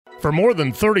For more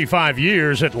than 35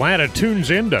 years, Atlanta tunes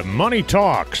into Money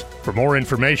Talks. For more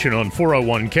information on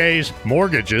 401ks,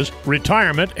 mortgages,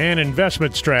 retirement, and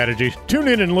investment strategies, tune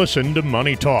in and listen to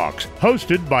Money Talks,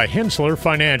 hosted by Hensler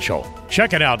Financial.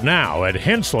 Check it out now at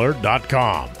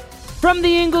Hensler.com. From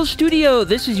the Ingalls studio,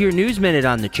 this is your News Minute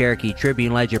on the Cherokee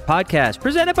Tribune Ledger podcast,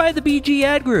 presented by the BG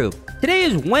Ad Group. Today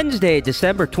is Wednesday,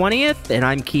 December 20th, and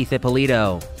I'm Keith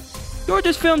Ippolito.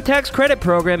 Georgia's film tax credit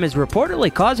program is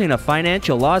reportedly causing a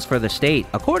financial loss for the state,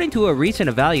 according to a recent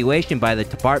evaluation by the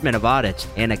Department of Audits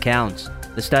and Accounts.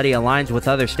 The study aligns with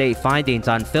other state findings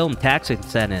on film tax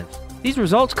incentives. These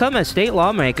results come as state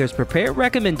lawmakers prepare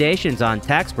recommendations on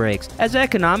tax breaks as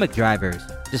economic drivers.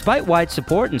 Despite wide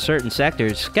support in certain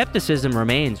sectors, skepticism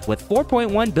remains, with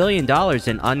 $4.1 billion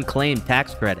in unclaimed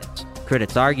tax credits.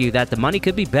 Critics argue that the money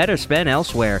could be better spent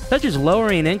elsewhere, such as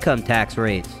lowering income tax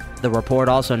rates. The report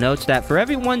also notes that for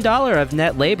every $1 of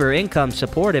net labor income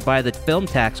supported by the film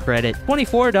tax credit,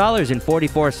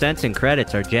 $24.44 in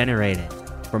credits are generated.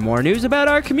 For more news about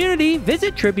our community,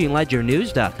 visit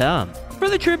TribuneLedgerNews.com. For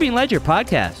the Tribune Ledger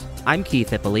podcast, I'm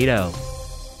Keith Ippolito.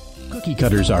 Cookie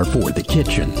cutters are for the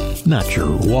kitchen, not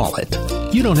your wallet.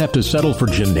 You don't have to settle for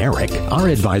generic. Our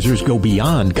advisors go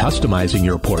beyond customizing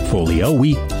your portfolio.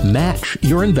 We match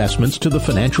your investments to the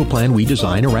financial plan we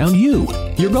design around you,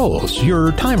 your goals,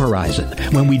 your time horizon,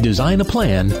 when we design a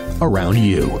plan around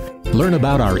you. Learn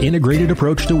about our integrated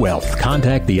approach to wealth.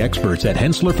 Contact the experts at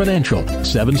Hensler Financial,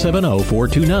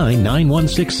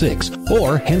 770-429-9166,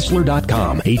 or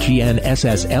Hensler.com,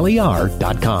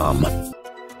 Hensler.com.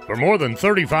 For more than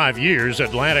 35 years,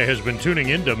 Atlanta has been tuning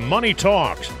into Money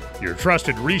Talks, your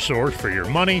trusted resource for your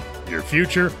money, your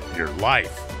future, your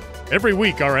life. Every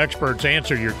week, our experts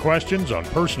answer your questions on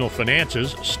personal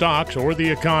finances, stocks, or the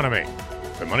economy.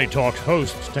 The Money Talks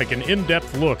hosts take an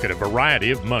in-depth look at a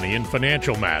variety of money and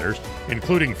financial matters,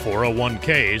 including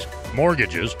 401ks,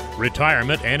 mortgages,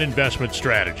 retirement, and investment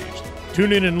strategies.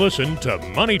 Tune in and listen to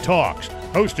Money Talks,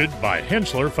 hosted by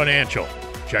Hensler Financial.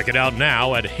 Check it out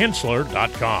now at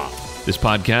Hensler.com. This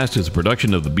podcast is a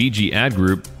production of the BG Ad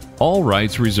Group, all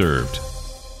rights reserved.